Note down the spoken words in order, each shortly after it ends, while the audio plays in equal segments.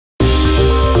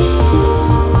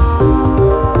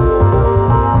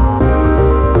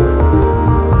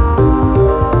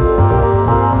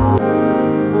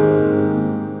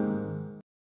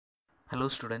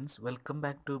students, welcome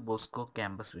back to Bosco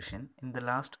Campus Vision. In the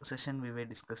last session we were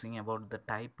discussing about the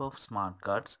type of smart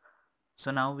cards.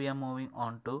 So now we are moving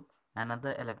on to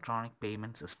another electronic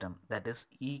payment system, that is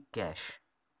e-cash.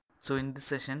 So in this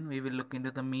session we will look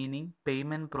into the meaning,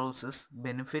 payment process,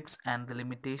 benefits and the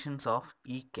limitations of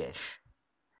e-cash.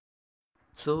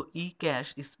 So e-cash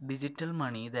is digital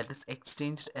money that is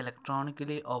exchanged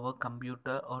electronically over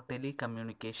computer or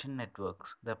telecommunication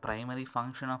networks. The primary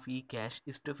function of e-cash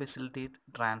is to facilitate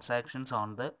transactions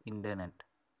on the internet.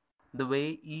 The way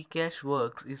e-cash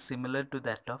works is similar to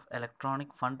that of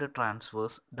electronic fund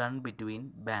transfers done between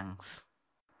banks.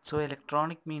 So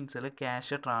electronic means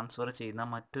cash transfer ചെയ്യുന്ന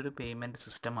മറ്റൊരു payment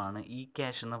സിസ്റ്റമാണ് E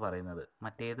cash എന്ന് പറയുന്നത്.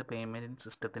 മറ്റേത് payment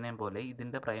സിസ്റ്റത്തിനെ പോലെ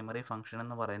ഇതിൻ്റെ primary function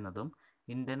എന്ന് പറയുന്നതും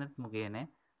ഇൻ്റർനെറ്റ് മുഖേന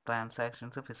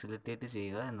ട്രാൻസാക്ഷൻസ് ഫെസിലിറ്റേറ്റ്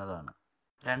ചെയ്യുക എന്നതാണ്.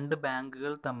 രണ്ട്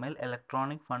ബാങ്കുകൾ തമ്മിൽ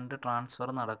ഇലക്ട്രോണിക് ഫണ്ട്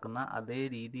ട്രാൻസ്ഫർ നടക്കുന്ന അതേ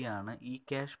രീതിയാണ് ഇ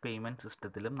ക്യാഷ് പേയ്മെൻറ്റ്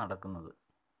സിസ്റ്റത്തിലും നടക്കുന്നത്.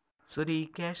 സോ ഒരു ഇ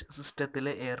ക്യാഷ് സിസ്റ്റത്തിൽ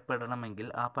ഏർപ്പെടണമെങ്കിൽ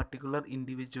ആ പർട്ടിക്കുലർ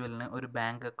ഇൻഡിവിജ്വലിന് ഒരു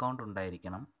ബാങ്ക് അക്കൗണ്ട്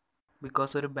ഉണ്ടായിരിക്കണം.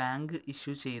 ബിക്കോസ് ഒരു ബാങ്ക്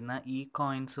ഇഷ്യൂ ചെയ്യുന്ന ഇ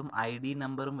കോയിൻസും ഐ ഡി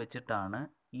നമ്പറും വെച്ചിട്ടാണ്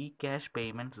E cash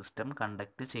payment system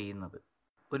conduct ചെയ്യുന്നത്.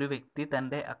 ഒരു വ്യക്തി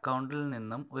തൻ്റെ അക്കൗണ്ടിൽ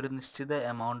നിന്നും ഒരു നിശ്ചിത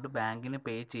എമൗണ്ട് ബാങ്കിന്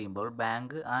പേ ചെയ്യുമ്പോൾ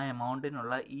ബാങ്ക് ആ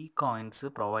എമൗണ്ടിനുള്ള ഇ കോയിൻസ്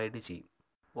പ്രൊവൈഡ് ചെയ്യും.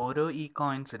 ഓരോ ഇ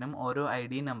കോയിൻസിനും ഓരോ ഐ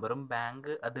ഡി നമ്പറും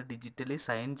ബാങ്ക് അത് ഡിജിറ്റലി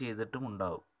സൈൻ ചെയ്തിട്ടും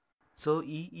ഉണ്ടാവും. സോ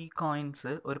ഈ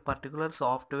കോയിൻസ് ഒരു പർട്ടിക്കുലർ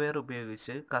സോഫ്റ്റ്വെയർ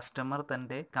ഉപയോഗിച്ച് കസ്റ്റമർ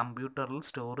തൻ്റെ കമ്പ്യൂട്ടറിൽ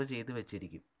സ്റ്റോർ ചെയ്ത്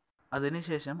വെച്ചിരിക്കും.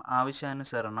 അതിനുശേഷം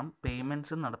ആവശ്യാനുസരണം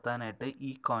പേയ്മെൻറ്റ്സ് നടത്താനായിട്ട്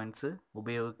ഈ കോയിൻസ്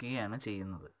ഉപയോഗിക്കുകയാണ്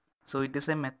ചെയ്യുന്നത്. So it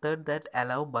is A method that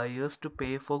allow buyers to pay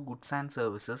for goods and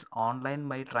services online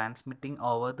by transmitting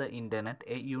over the internet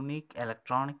A unique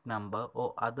electronic number or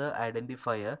other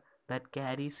identifier that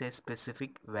carries A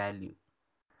specific value.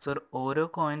 So ഓരോ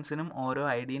കോയിൻസിനും ഓരോ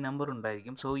I D number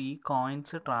ഉണ്ടായിരിക്കും. So ഈ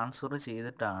coins transfer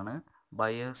ചെയ്തിട്ടാണ്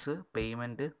buyers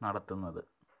payment നടത്തുന്നത്.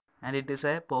 And it is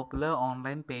A popular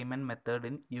online payment method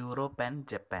in Europe and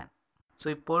Japan. So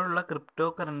ഇപ്പോഴുള്ള crypto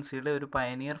കറൻസിയുടെ ഒരു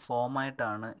pioneer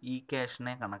ഫോമായിട്ടാണ് E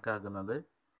ക്യാഷിനെ കണക്കാക്കുന്നത്.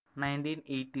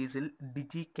 1980s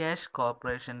ഡിജി cash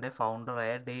കോർപ്പറേഷൻ്റെ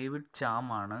ഫൗണ്ടറായ ഡേവിഡ് ചാം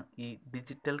ആണ് ഈ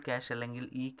ഡിജിറ്റൽ ക്യാഷ് അല്ലെങ്കിൽ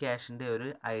ഇ ക്യാഷിൻ്റെ ഒരു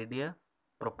ഐഡിയ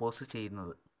പ്രപ്പോസ്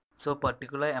ചെയ്യുന്നത്. സോ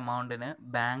പർട്ടിക്കുലർ എമൗണ്ടിന്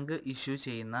ബാങ്ക് ഇഷ്യൂ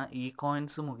ചെയ്യുന്ന ഇ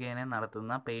കോയിൻസ് മുഖേന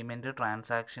നടത്തുന്ന പേയ്മെൻറ്റ്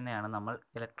ട്രാൻസാക്ഷനെയാണ് നമ്മൾ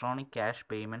ഇലക്ട്രോണിക് ക്യാഷ്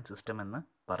പേയ്മെൻറ്റ് സിസ്റ്റം എന്ന്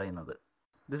പറയുന്നത്.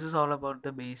 This is all about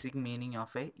the basic meaning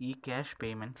of a e-cash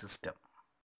payment system.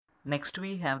 Next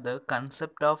we have the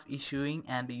concept of issuing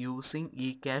and using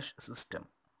e-cash system.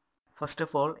 First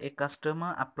of all, a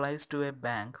customer applies to a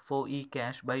bank for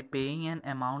e-cash by paying an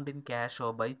amount in cash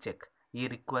or by cheque.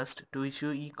 He requests to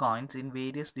issue e-coins in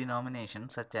various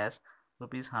denominations such as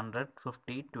rupees 100,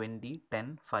 50, 20,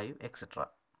 10, 5, etc.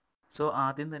 So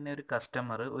ആദ്യം തന്നെ ഒരു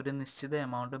customer ഒരു നിശ്ചിത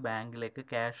amount ബാങ്കിലേക്ക്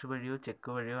cash വഴിയോ check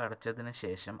വഴിയോ അടച്ചതിന്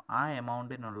ശേഷം ആ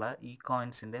എമൗണ്ടിനുള്ള ഈ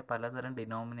കോയിൻസിൻ്റെ പലതരം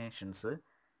ഡിനോമിനേഷൻസ്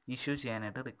ഇഷ്യൂ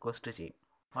ചെയ്യാനായിട്ട് റിക്വസ്റ്റ് ചെയ്യും.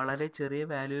 വളരെ ചെറിയ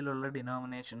വാല്യൂയിലുള്ള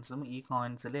ഡിനോമിനേഷൻസും ഈ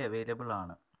കോയിൻസിൽ അവൈലബിൾ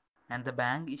ആണ്. And the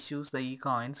bank issues the ഈ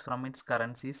coins from it's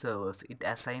currency servers. It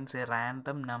assigns A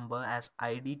random number as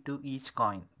I D to each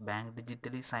coin. Bank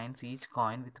digitally signs each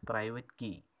coin with private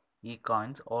key. ഈ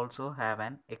coins also have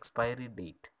an expiry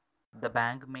date. The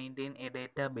bank maintains a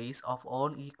database of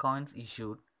all e-coins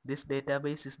issued. This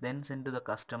database is then sent to the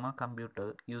customer computer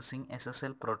using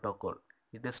SSL protocol.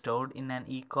 It is stored in an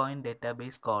e-coin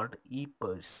database called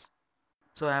e-purse.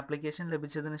 So application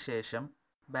ലഭിച്ചതിന് ശേഷം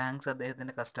banks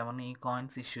അദ്ദേഹത്തിൻ്റെ കസ്റ്റമറിന് ഈ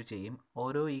coins issue ചെയ്യും.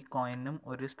 ഓരോ ഈ കോയിനും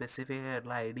ഒരു specific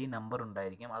ആയിട്ടുള്ള ഐ ഡി നമ്പർ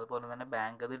ഉണ്ടായിരിക്കും. അതുപോലെ തന്നെ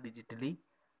ബാങ്ക് അത് ഡിജിറ്റലി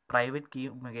പ്രൈവറ്റ് കീ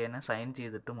മുഖേന സൈൻ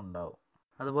ചെയ്തിട്ടും ഉണ്ടാവും.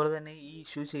 അതുപോലെ തന്നെ ഈ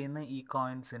ഇഷ്യൂ ചെയ്യുന്ന ഈ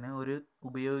കോയിൻസിന് ഒരു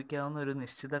ഉപയോഗിക്കാവുന്ന ഒരു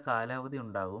നിശ്ചിത കാലാവധി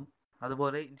ഉണ്ടാകും.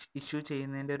 അതുപോലെ ഇഷ്യൂ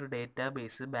ചെയ്യുന്നതിൻ്റെ ഒരു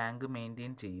ഡേറ്റാബേസ് ബാങ്ക്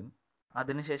മെയിൻറ്റെയിൻ ചെയ്യും.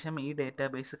 അതിനുശേഷം ഈ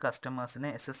ഡേറ്റാബേസ്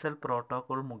കസ്റ്റമേഴ്സിന് SSL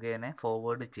പ്രോട്ടോക്കോൾ മുഖേന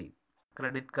ഫോർവേഡ് ചെയ്യും.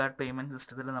 ക്രെഡിറ്റ് കാർഡ് പേയ്മെൻറ്റ്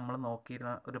സിസ്റ്റത്തിൽ നമ്മൾ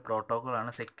നോക്കിയിരുന്ന ഒരു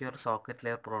പ്രോട്ടോക്കോളാണ് secure socket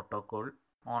layer protocol.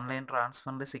 Online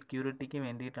ട്രാൻസ്ഫറിൻ്റെ സെക്യൂരിറ്റിക്ക്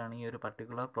വേണ്ടിയിട്ടാണ് ഈ ഒരു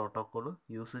പർട്ടിക്കുലർ പ്രോട്ടോക്കോൾ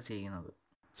യൂസ് ചെയ്യുന്നത്.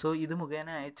 സോ ഇത് മുഖേന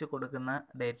അയച്ചു കൊടുക്കുന്ന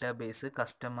ഡേറ്റാബേസ്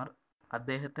കസ്റ്റമർ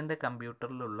അദ്ദേഹത്തിൻ്റെ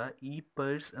കമ്പ്യൂട്ടറിലുള്ള ഇ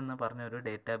പേഴ്സ് എന്ന് പറഞ്ഞൊരു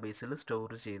ഡേറ്റാബേസിൽ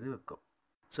സ്റ്റോർ ചെയ്ത് വെക്കും.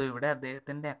 സോ ഇവിടെ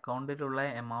അദ്ദേഹത്തിൻ്റെ അക്കൗണ്ടിലുള്ള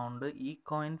എമൗണ്ട് ഈ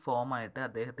കോയിൻ ഫോമായിട്ട്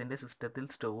അദ്ദേഹത്തിൻ്റെ സിസ്റ്റത്തിൽ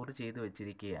സ്റ്റോർ ചെയ്ത്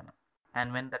വെച്ചിരിക്കുകയാണ്.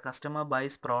 And when the customer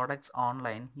bias products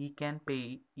online he can pay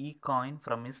E coin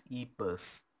from his E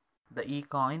purse. The E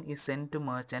coin is send to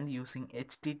merchant using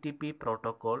HTTP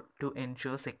protocol to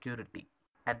ensure security.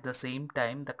 At the same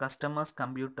time the customers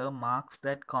computer marks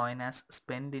that coin as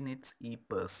spend in its E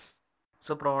purse.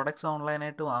 So products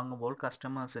ഓൺലൈനായിട്ട് വാങ്ങുമ്പോൾ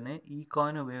കസ്റ്റമേഴ്സിന് ഈ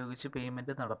coin ഉപയോഗിച്ച്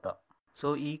payment നടത്താം. So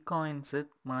ഈ coins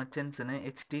മെർച്ചൻസിന്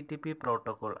HTTP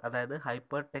protocol, അതായത്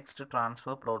hyper text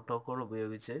transfer protocol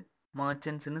ഉപയോഗിച്ച്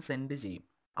merchants-ന് send ചെയ്യും.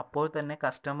 അപ്പോൾ തന്നെ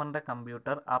കസ്റ്റമറിൻ്റെ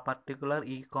കമ്പ്യൂട്ടർ ആ പർട്ടിക്കുലർ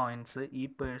ഈ കോയിൻസ് ഈ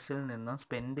പേഴ്സിൽ നിന്നും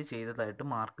സ്പെൻഡ് ചെയ്തതായിട്ട്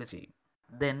മാർക്ക് ചെയ്യും.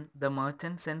 Then the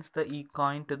merchant sends the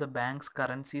e-coin to the bank's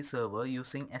currency server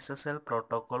using SSL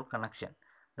protocol connection.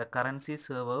 The currency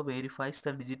server verifies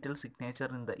the digital signature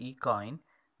in the e-coin.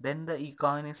 Then the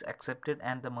e-coin is accepted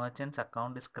and the merchant's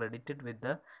account is credited with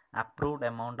the approved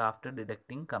amount after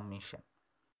deducting commission.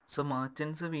 So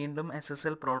merchants വീണ്ടും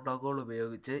SSL protocol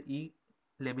ഉപയോഗിച്ച് ഈ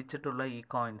ലഭിച്ചിട്ടുള്ള ഈ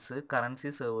coins currency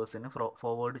സെർവേഴ്സിന്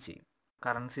forward ചെയ്യും.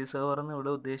 Currency server എന്ന്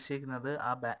ഇവിടെ ഉദ്ദേശിക്കുന്നത്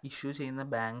ആ ഇഷ്യൂ ചെയ്യുന്ന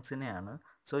ബാങ്ക്സിനെയാണ്.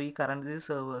 സോ ഈ കറൻസി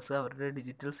സെർവേഴ്സ് അവരുടെ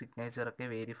ഡിജിറ്റൽ സിഗ്നേച്ചറൊക്കെ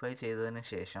വെരിഫൈ ചെയ്തതിന്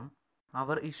ശേഷം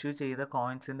അവർ ഇഷ്യൂ ചെയ്ത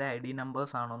കോയിൻസിൻ്റെ ID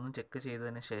നമ്പേഴ്സ് ആണോ എന്ന് ചെക്ക്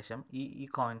ചെയ്തതിന് ശേഷം ഈ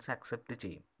കോയിൻസ് അക്സെപ്റ്റ്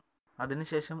ചെയ്യും.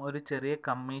 അതിനുശേഷം ഒരു ചെറിയ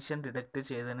കമ്മീഷൻ ഡിഡക്റ്റ്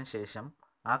ചെയ്തതിന് ശേഷം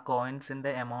ആ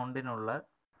കോയിൻസിൻ്റെ എമൗണ്ടിനുള്ള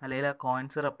അല്ലെങ്കിൽ ആ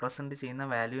കോയിൻസ് റെപ്രസെൻറ്റ് ചെയ്യുന്ന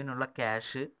വാല്യൂവിനുള്ള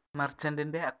ക്യാഷ്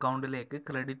മെർച്ചൻറ്റിൻ്റെ അക്കൗണ്ടിലേക്ക്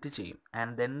ക്രെഡിറ്റ് ചെയ്യും.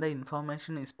 And then the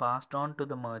information is passed on to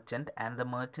the merchant and the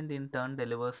merchant in turn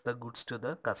delivers the goods to the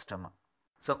customer.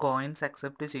 So coins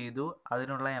accept ചെയ്തു,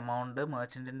 അതിനുള്ള എമൗണ്ട്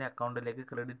മെർച്ചൻറ്റിൻ്റെ അക്കൗണ്ടിലേക്ക്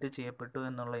ക്രെഡിറ്റ് ചെയ്യപ്പെട്ടു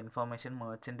എന്നുള്ള ഇൻഫർമേഷൻ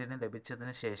മെർച്ചൻറ്റിന്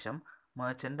ലഭിച്ചതിന് ശേഷം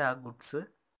മെർച്ചൻറ്റ് ആ ഗുഡ്സ്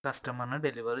കസ്റ്റമറിന്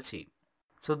ഡെലിവർ ചെയ്യും.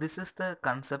 So this is the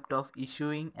concept of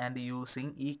issuing and using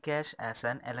eCash as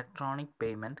an electronic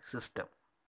payment system.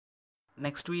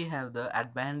 Next we have the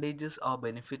advantages or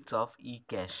benefits of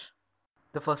eCash.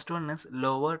 The first one is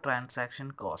lower transaction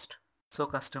cost. So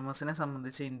കസ്റ്റമേഴ്സിനെ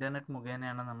സംബന്ധിച്ച് internet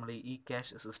മുഖേനയാണ് നമ്മൾ ഈ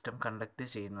cash system conduct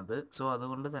ചെയ്യുന്നത്. So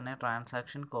അതുകൊണ്ട് തന്നെ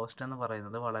transaction cost എന്ന്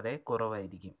പറയുന്നത് വളരെ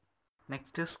കുറവായിരിക്കും.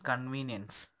 Next is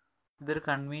convenience. ഇതൊരു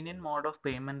കൺവീനിയൻറ്റ് മോഡ് ഓഫ്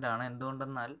പേയ്മെൻ്റ് ആണ്.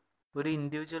 എന്തുകൊണ്ടെന്നാൽ ഒരു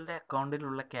ഇൻഡിവിജ്വലിൻ്റെ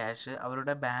അക്കൗണ്ടിലുള്ള ക്യാഷ്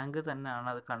അവരുടെ ബാങ്ക് തന്നെയാണ്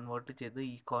അത് കൺവേർട്ട് ചെയ്ത്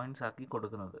ഈ കോയിൻസ് ആക്കി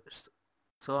കൊടുക്കുന്നത്.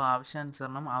 സോ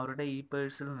ആവശ്യാനുസരണം അവരുടെ ഈ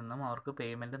പേഴ്സിൽ നിന്നും അവർക്ക്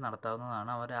പേയ്മെൻറ്റ്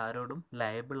നടത്താവുന്നതാണ്. അവർ ആരോടും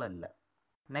ലയബിൾ അല്ല.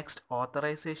 Next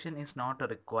authorisation is not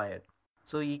required.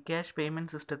 So ഈ ക്യാഷ്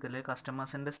പേയ്മെൻറ്റ് സിസ്റ്റത്തിൽ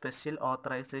കസ്റ്റമേഴ്സിൻ്റെ സ്പെഷ്യൽ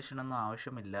ഓത്തറൈസേഷൻ ഒന്നും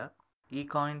ആവശ്യമില്ല. ഈ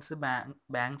കോയിൻസ്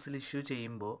ബാങ്ക്സിൽ ഇഷ്യൂ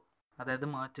ചെയ്യുമ്പോൾ, അതായത്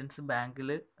മെർച്ചൻറ്റ്സ് ബാങ്കിൽ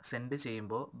സെൻഡ്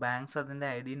ചെയ്യുമ്പോൾ ബാങ്ക്സ് അതിൻ്റെ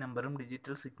ID നമ്പറും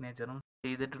ഡിജിറ്റൽ സിഗ്നേച്ചറും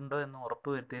ചെയ്തിട്ടുണ്ടോ എന്ന് ഉറപ്പ്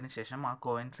വരുത്തിയതിന് ശേഷം ആ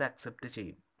കോയിൻസ് അക്സെപ്റ്റ്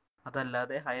ചെയ്യും.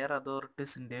 അതല്ലാതെ ഹയർ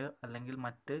അതോറിറ്റീസിൻ്റെയോ അല്ലെങ്കിൽ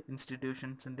മറ്റ്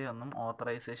ഇൻസ്റ്റിറ്റ്യൂഷൻസിൻ്റെ ഒന്നും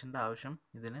ഓത്തറൈസേഷൻ്റെ ആവശ്യം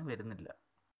ഇതിന് വരുന്നില്ല.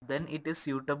 Then it is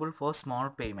suitable for small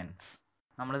payments.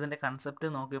 നമ്മളിതിൻ്റെ കൺസെപ്റ്റ്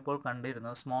നോക്കിയപ്പോൾ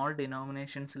കണ്ടിരുന്നു സ്മോൾ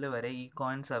ഡിനോമിനേഷൻസിൽ വരെ ഈ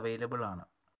കോയിൻസ് അവൈലബിൾ ആണ്.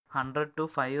 100 to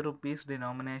 5 rupees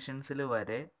ഡിനോമിനേഷൻസിൽ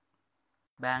വരെ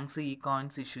ബാങ്ക്സ് ഈ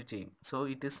കോയിൻസ് ഇഷ്യൂ ചെയ്യും. So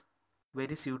it is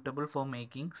very suitable for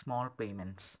making small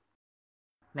payments.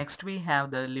 Next we have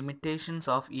the limitations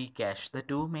of eCash. The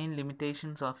two main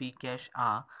limitations of eCash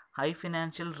are high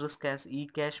financial risk as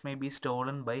eCash may be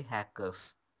stolen by hackers.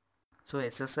 So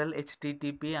SSL,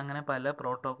 HTTP അങ്ങനെ പല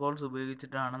protocols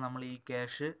ഉപയോഗിച്ചിട്ടാണ് നമ്മൾ ഈ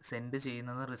cash send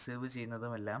ചെയ്യുന്നതും receive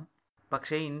ചെയ്യുന്നതുമെല്ലാം.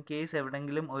 പക്ഷേ in case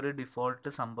എവിടെയെങ്കിലും ഒരു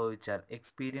default സംഭവിച്ചാൽ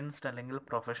എക്സ്പീരിയൻസ്ഡ് അല്ലെങ്കിൽ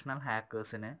പ്രൊഫഷണൽ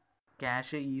ഹാക്കേഴ്സിന്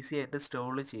ക്യാഷ് ഈസി ആയിട്ട്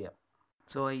സ്റ്റോൾ ചെയ്യാം.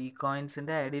 സോ ഈ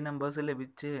കോയിൻസിൻ്റെ ID നമ്പേഴ്സ്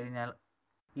ലഭിച്ചു കഴിഞ്ഞാൽ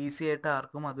ഈസി ആയിട്ട്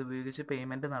ആർക്കും അത് ഉപയോഗിച്ച്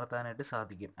പേയ്മെൻറ്റ് നടത്താനായിട്ട്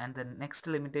സാധിക്കും. And the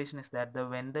next limitation is that the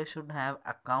vendor should have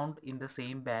account in the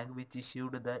same bank which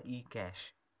issued the E cash.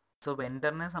 So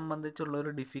വെൻഡറിനെ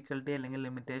സംബന്ധിച്ചുള്ളൊരു difficulty അല്ലെങ്കിൽ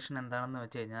ലിമിറ്റേഷൻ എന്താണെന്ന്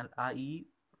വെച്ച് കഴിഞ്ഞാൽ ആ ഈ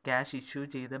ക്യാഷ് ഇഷ്യൂ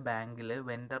ചെയ്ത ബാങ്കിൽ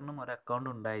വെൻഡറിനും ഒരു അക്കൗണ്ട്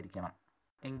ഉണ്ടായിരിക്കണം.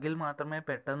 എങ്കിൽ മാത്രമേ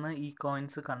പെട്ടെന്ന് ഈ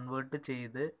കോയിൻസ് കൺവേർട്ട്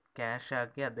ചെയ്ത് ക്യാഷ്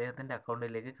ആക്കി അദ്ദേഹത്തിൻ്റെ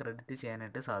അക്കൗണ്ടിലേക്ക് ക്രെഡിറ്റ്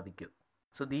ചെയ്യാനായിട്ട് സാധിക്കൂ.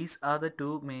 So these are the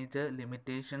two major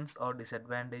limitations or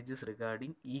disadvantages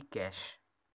regarding eCash.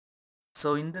 So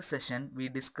in this session we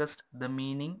discussed the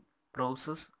meaning,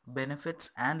 process, benefits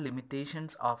and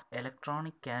limitations of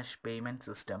electronic cash payment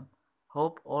system.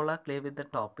 Hope all are clear with the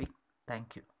topic. Thank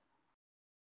you.